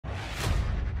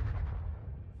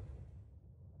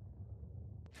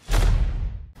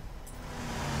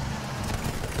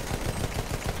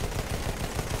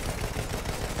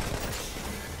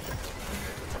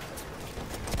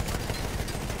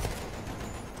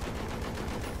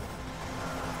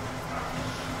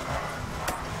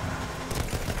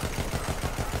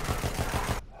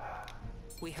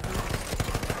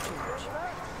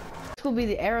will be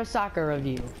the Arisaka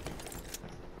review.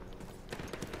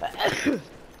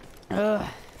 Ugh.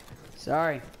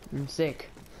 Sorry, I'm sick.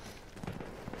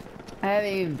 I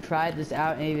haven't even tried this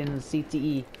out even in the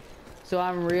CTE, so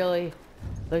I'm really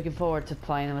looking forward to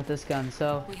playing with this gun.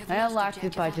 So I unlocked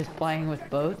it by just playing with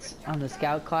boats on the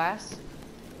scout class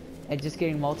and just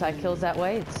getting multi-kills that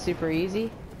way. It's super easy.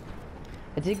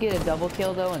 I did get a double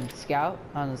kill though in scout,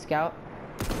 on the scout,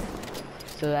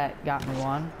 so that got me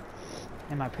one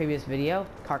in my previous video,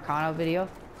 Carcano video.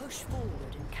 Push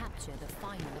forward and capture the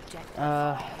final objective.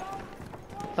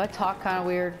 If I talk kind of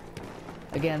weird,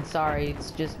 again, sorry.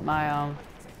 It's just my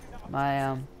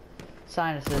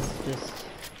sinuses just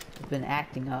have been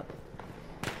acting up.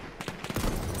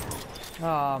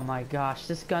 Oh my gosh,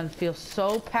 this gun feels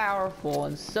so powerful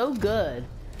and so good.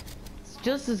 It's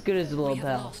just as good as the little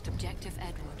bell. Lost objective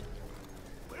Edward.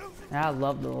 I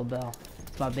love the little bell.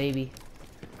 It's my baby.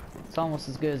 It's almost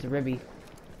as good as the Ribby.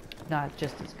 Not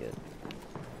just as good.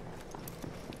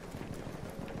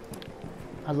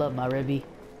 I love my Ribby.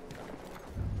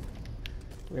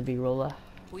 Ribby roller.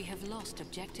 We have lost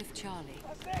objective Charlie.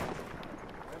 That's it.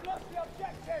 We've lost the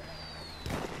objective.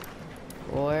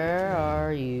 Where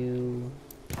are you?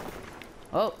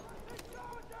 Oh!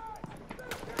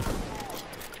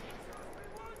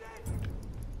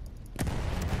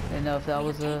 Didn't know if that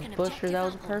was a bush or that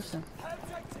was a person.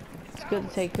 It's good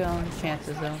to take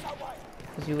chances though,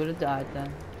 because you would have died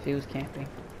then if he was camping.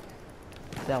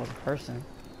 If that was a person.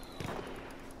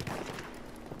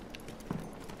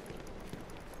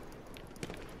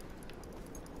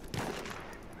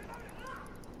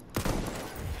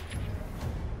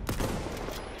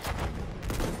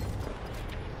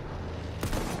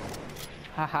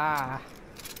 Haha.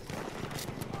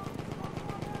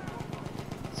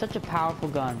 Such a powerful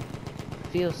gun.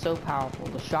 Feels so powerful.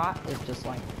 The shot is just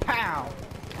like pow.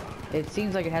 It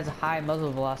seems like it has a high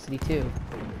muzzle velocity too.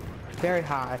 Very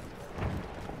high.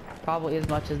 Probably as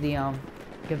much as the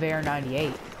Gewehr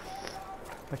 98,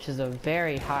 which is a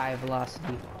very high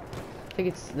velocity. I think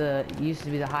it's used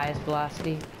to be the highest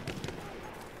velocity.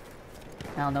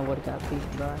 I don't know what it got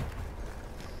beaten by.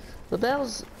 The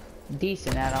bell's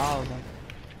decent at all of them.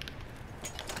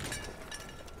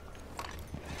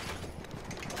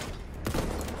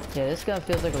 Yeah, this gun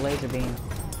feels like a laser beam.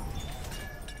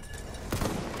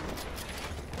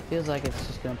 Feels like it's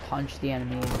just gonna punch the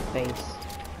enemy in the face.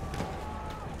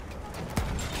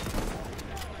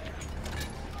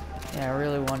 Yeah, I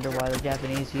really wonder why the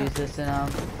Japanese used this in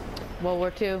World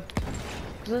War II.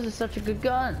 Because this is such a good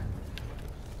gun.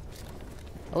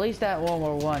 At least at World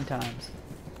War I times.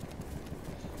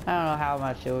 I don't know how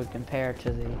much it would compare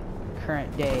to the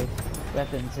current day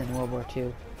weapons in World War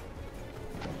II.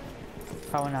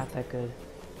 Probably not that good.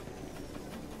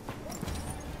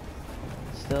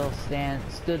 Still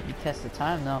stood the test of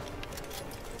time though.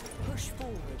 Push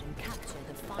forward and capture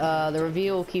the final. The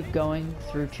review will keep going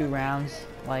through 2 rounds,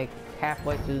 like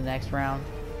halfway through the next round.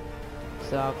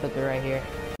 So I'll clip it right here.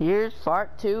 Here's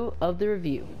part 2 of the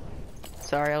review.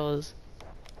 Sorry,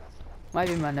 might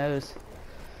be my nose.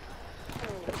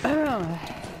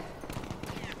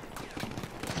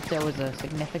 There was a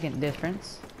significant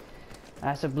difference. I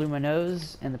also blew my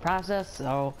nose in the process,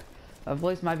 so my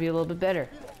voice might be a little bit better.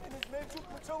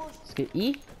 Let's get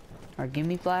E, our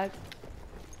gimme flag.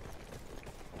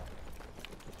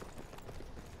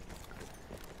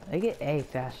 I get A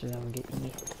faster than we get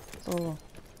E. It's a little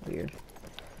weird.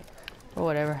 But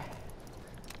whatever.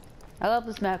 I love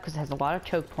this map because it has a lot of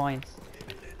choke points.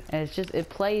 And it's just, it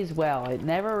plays well. It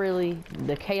never really,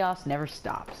 the chaos never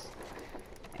stops.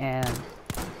 And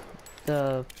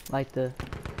the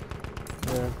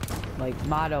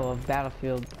motto of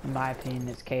Battlefield, in my opinion,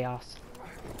 is chaos.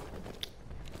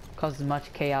 Causes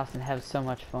much chaos and have so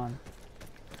much fun.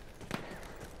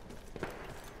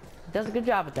 It does a good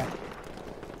job at that.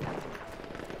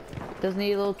 Does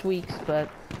need little tweaks, but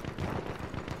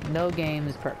no game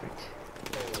is perfect.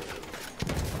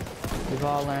 We've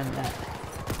all learned that.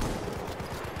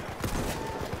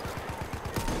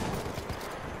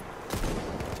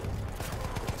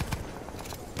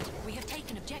 We have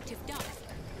taken objective Duff.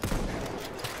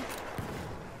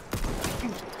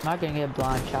 I'm not gonna get a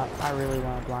blind shot. I really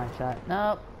want a blind shot.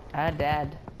 Nope.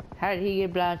 Dad. How did he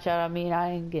get a blind shot on me and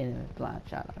I didn't get a blind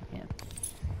shot on him?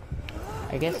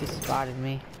 I guess he spotted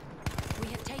me. We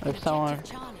have taken Or if someone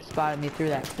objective Charlie. spotted me through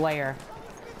that flare.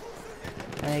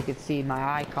 And they could see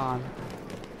my icon.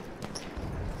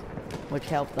 Which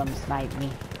helped them snipe me.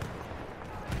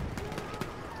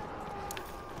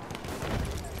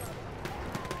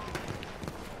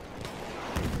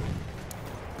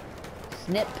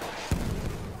 Snip.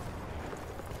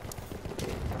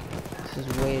 This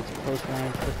is way too close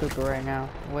range for Cooper right now.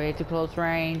 Way too close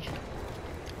range.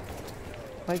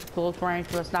 Way too close range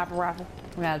for a sniper rifle.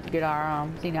 We have to get our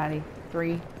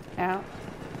C93 out.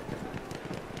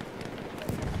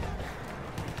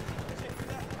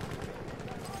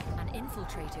 An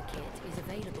infiltrator kit is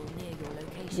available near your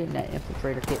location. Getting that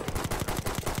infiltrator kit.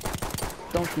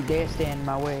 Don't you dare stand in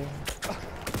my way.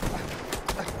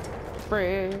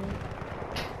 Fred.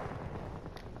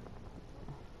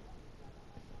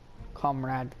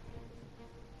 Comrade.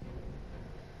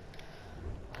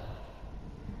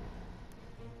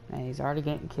 And he's already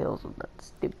getting kills with that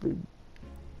stupid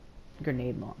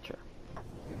grenade launcher.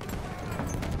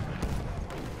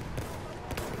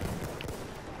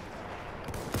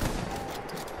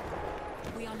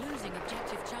 We are losing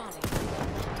objective Charlie.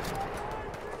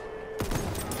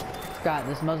 God,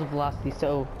 this muzzle velocity is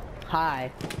so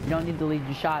high. You don't need to lead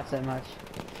your shots that much.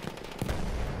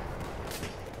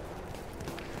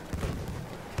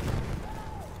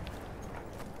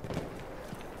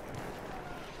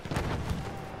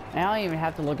 And I don't even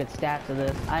have to look at stats of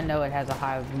this. I know it has a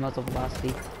high muzzle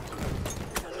velocity.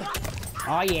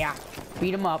 Oh yeah,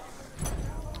 beat him up.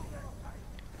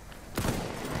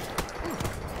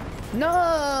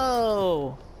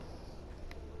 No!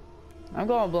 I'm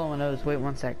going to blow my nose. Wait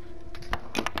 1 sec.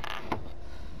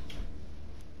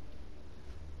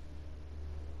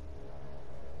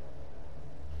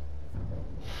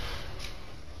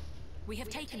 We have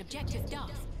taken objective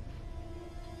Duff.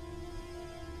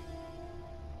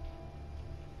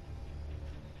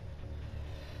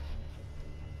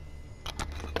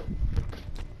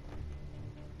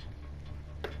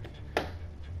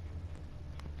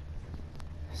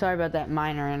 Sorry about that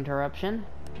minor interruption.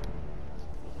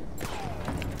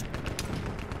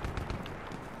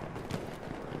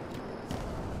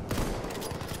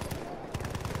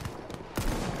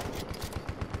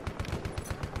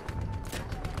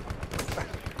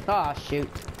 Oh shoot.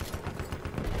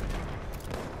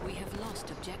 We have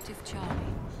lost objective Charlie.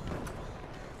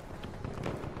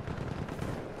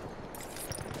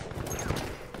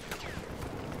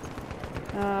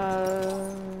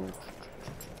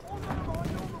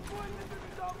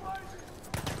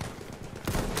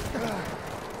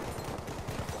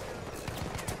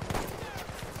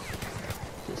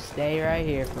 Just stay right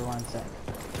here for 1 sec.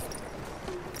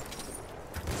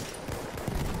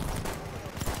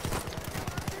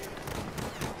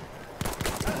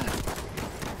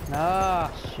 Oh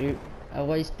shoot. I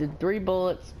wasted 3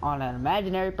 bullets on an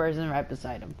imaginary person right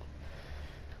beside him.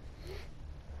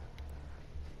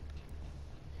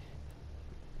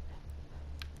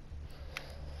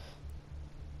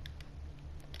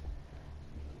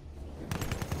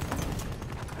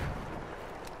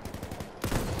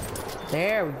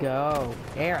 There we go.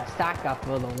 Arisaka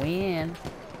for the win.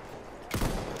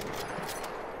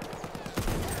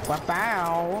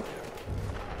 Wow.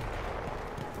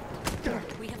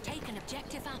 We have taken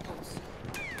objective apples.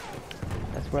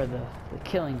 That's where the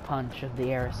killing punch of the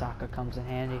Arisaka comes in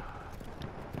handy.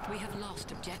 We have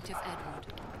lost objective Edward.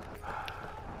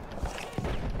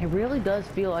 It really does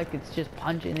feel like it's just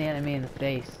punching the enemy in the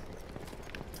face.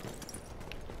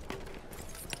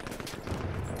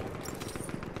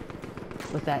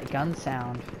 With that gun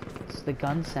sound. It's the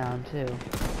gun sound too.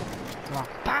 Like,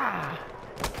 bah!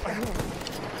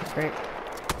 Great.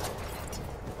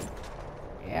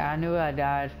 Yeah, I knew I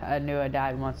died. I knew I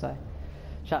died once I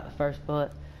shot the first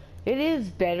bullet. It is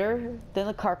better than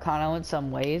the Carcano in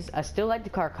some ways. I still like the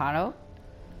Carcano.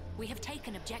 We have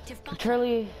taken objective Butter.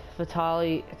 Charlie,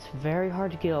 Vitali, it's very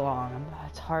hard to get along.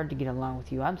 It's hard to get along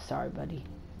with you. I'm sorry, buddy.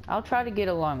 I'll try to get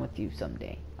along with you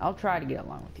someday. I'll try to get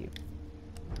along with you.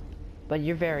 But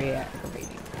you're very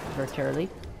aggravating for Charlie.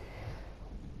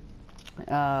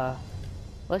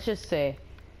 Let's just say,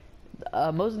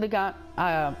 most of the guys,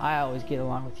 I always get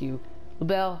along with you.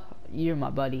 LaBelle, you're my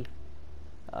buddy.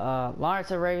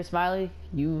 Lawrence and Raven Smiley,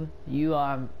 you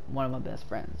are one of my best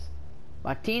friends.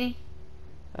 Martini,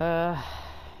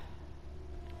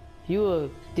 you a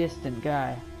distant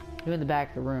guy. You in the back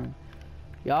of the room.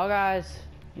 Y'all guys,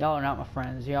 y'all are not my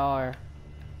friends. Y'all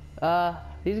are,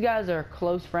 these guys are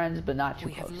close friends, but not too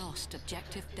close. We have lost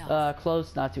objective Duff.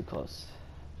 Close, not too close.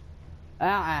 You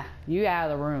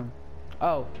out of the room.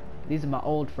 Oh, these are my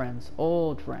old friends.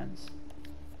 Old friends.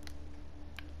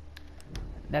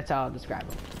 That's how I'll describe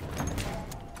them.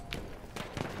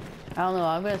 I don't know,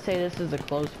 I'm gonna say this is a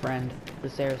close friend,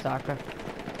 this Arisaka.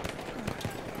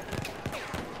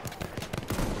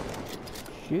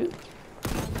 Shoot.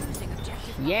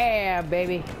 Yeah,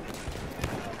 baby.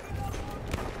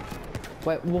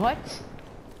 Wait, what?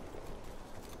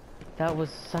 That was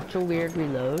such a weird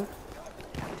reload.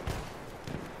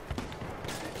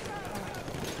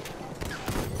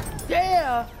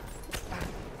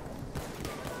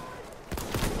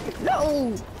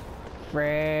 No!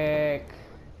 Frick.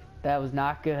 That was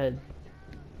not good.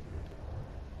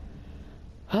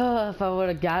 If I would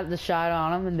have got the shot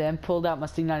on him and then pulled out my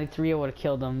C93, I would have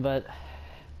killed him, but I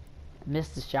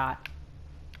missed the shot.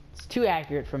 It's too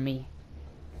accurate for me.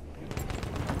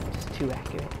 Just too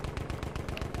accurate.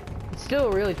 It's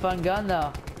still a really fun gun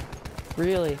though.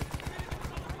 Really.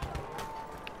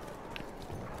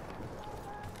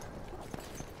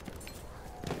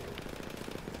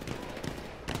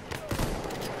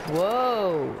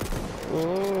 Whoa!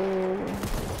 Whoa!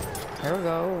 There we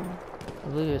go. I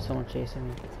believe there's someone chasing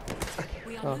me.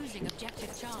 We are losing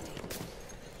objective Charlie.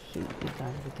 Shoot, get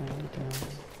down, get down, get down.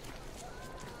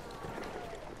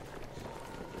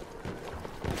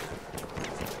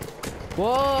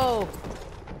 Whoa!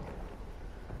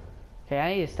 Okay,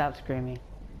 I need to stop screaming.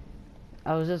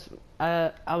 I was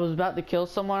about to kill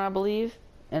someone, I believe,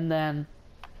 and then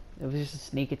it was just a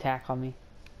sneak attack on me.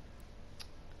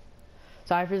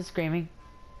 Sorry for the screaming.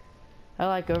 I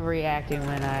like overreacting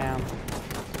when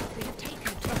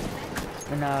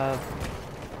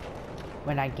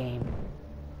when I game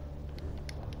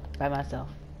by myself.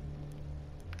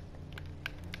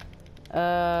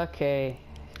 Okay,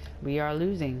 we are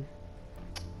losing.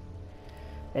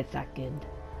 That's not good.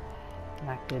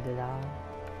 Not good at all.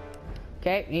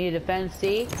 Okay, we need to defend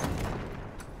C.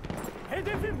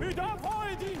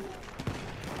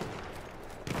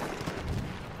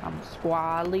 I'm a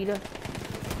squad leader.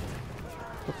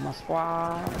 With my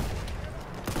squad.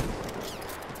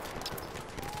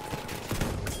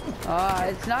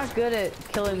 It's not good at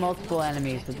killing multiple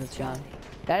enemies with this gun.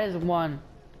 That is one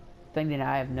thing that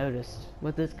I have noticed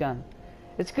with this gun.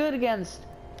 It's good against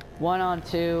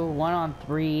 1-on-2,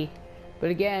 1-on-3, but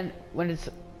again, when it's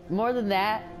more than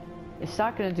that, it's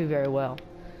not going to do very well.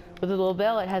 With the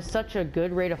Lobel, it has such a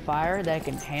good rate of fire that it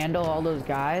can handle all those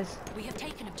guys. We have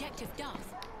taken objective Duff.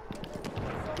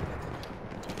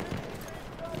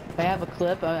 I have a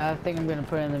clip, I think I'm going to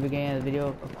put it in the beginning of the video.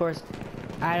 Of course,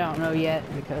 I don't know yet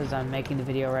because I'm making the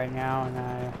video right now and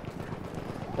I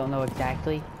don't know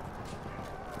exactly.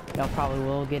 Y'all probably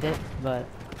will get it, but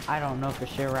I don't know for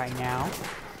sure right now.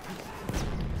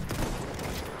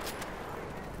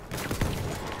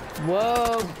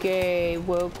 Whoa-kay,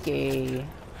 whoa-kay.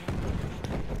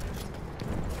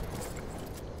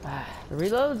 The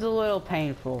reload's a little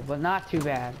painful, but not too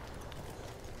bad.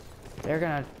 They're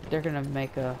gonna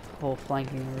make a whole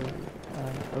flanking route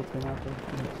open up.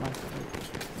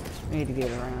 We need to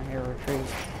get around here, retreat.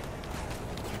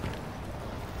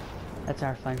 That's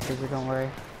our flank trooper, don't worry.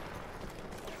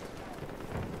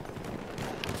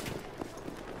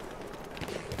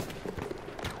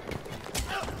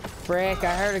 Frick,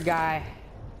 I heard a guy,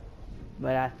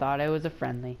 but I thought it was a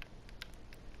friendly.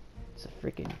 It's a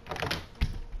freaking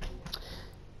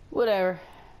whatever.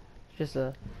 Just a.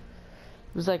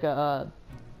 It was like a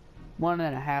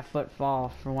 1.5 foot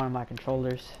fall for one of my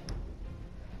controllers.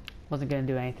 Wasn't gonna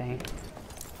do anything.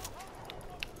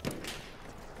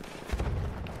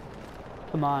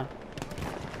 Come on.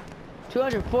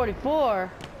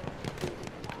 244.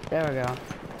 There we go.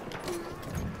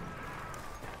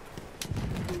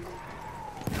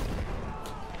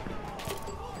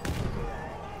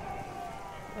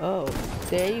 Oh,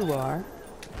 there you are.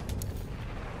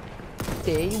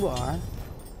 There you are.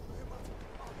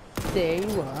 There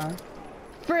you are.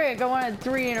 Frick, I wanted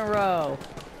 3 in a row.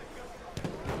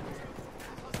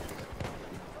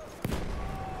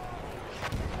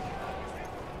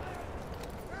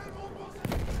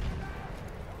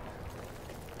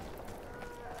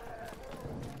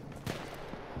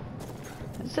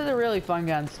 This is a really fun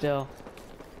gun still.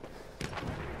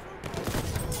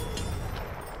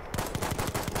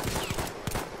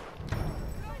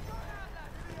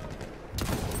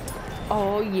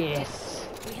 Oh yes.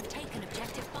 We have taken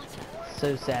objective Butter.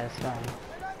 So satisfying.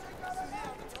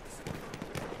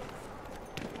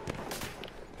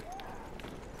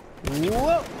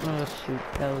 Whoa! Oh shoot,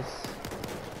 that was.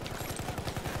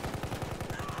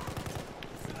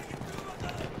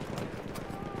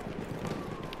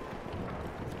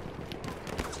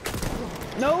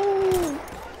 No!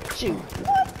 Shoot!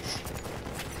 What?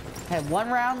 Had 1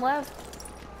 round left.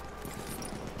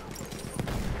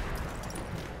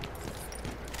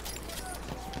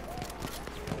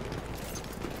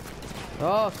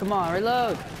 Oh, come on,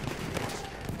 reload!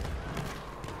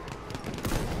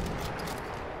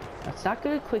 That's not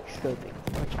good at quick scoping,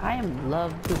 which I am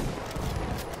love doing.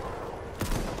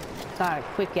 It's not a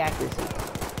quick accuracy.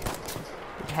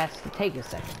 It has to take a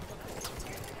second.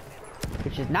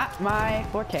 Which is not my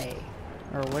forte,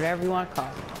 or whatever you want to call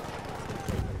it.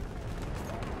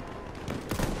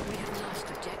 We have lost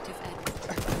objective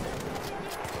Edward.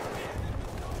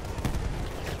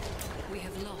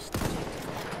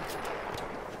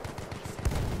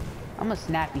 I'm a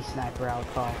snappy sniper, I would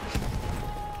call.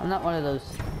 I'm not one of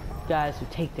those guys who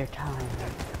take their time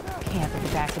and camp at the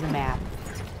back of the map.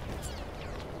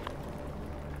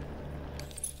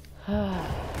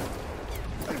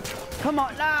 Come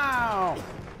on now!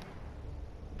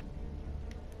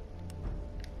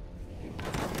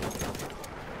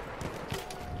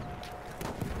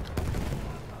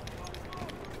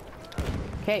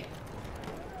 Okay.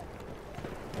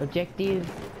 Objective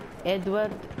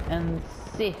Edward and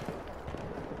C.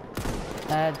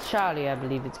 Charlie, I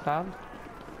believe it's called.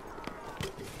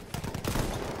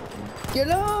 Get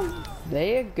him!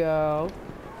 There you go.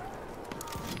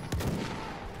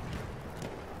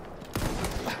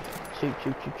 Shoot,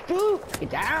 shoot, shoot, shoot!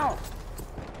 Get down!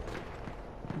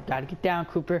 You gotta get down,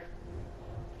 Cooper.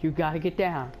 You gotta get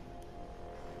down.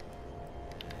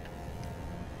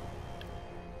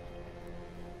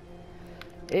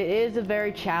 It is a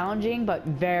very challenging, but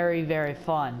very, very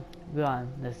fun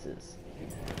gun, this is.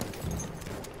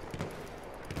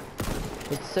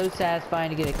 It's so satisfying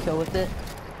to get a kill with it.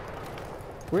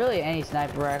 Really, any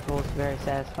sniper rifle is very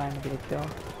satisfying to get a kill.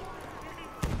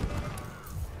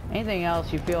 Anything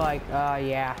else you feel like,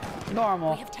 yeah,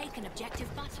 normal. We have taken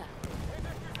objective butter.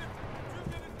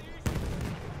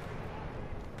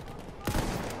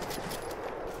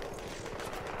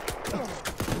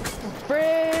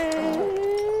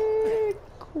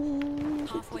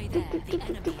 Halfway there, the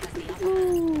enemy has the upper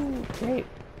hand. Great.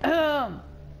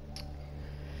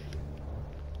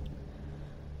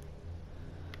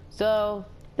 So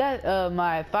that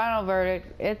my final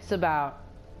verdict, it's about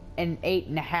an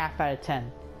 8.5 out of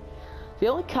 10. The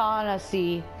only con I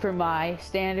see for my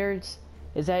standards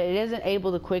is that it isn't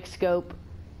able to quick scope,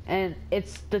 and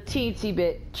it's the teensy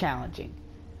bit challenging.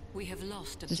 We have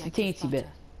lost Just a objective teensy butter. bit.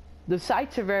 The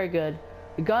sights are very good.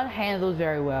 The gun handles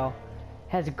very well.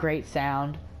 Has a great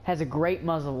sound. Has a great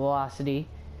muzzle velocity.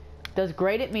 Does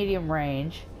great at medium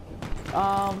range.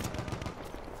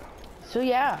 So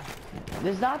yeah,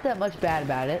 there's not that much bad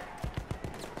about it.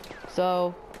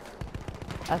 So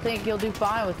I think you'll do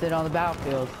fine with it on the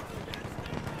battlefield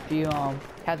if you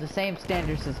have the same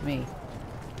standards as me.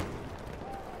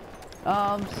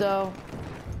 So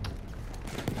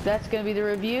that's gonna be the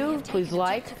review. Please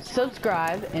like,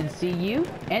 subscribe, and see you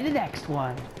in the next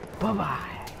one. Bye bye.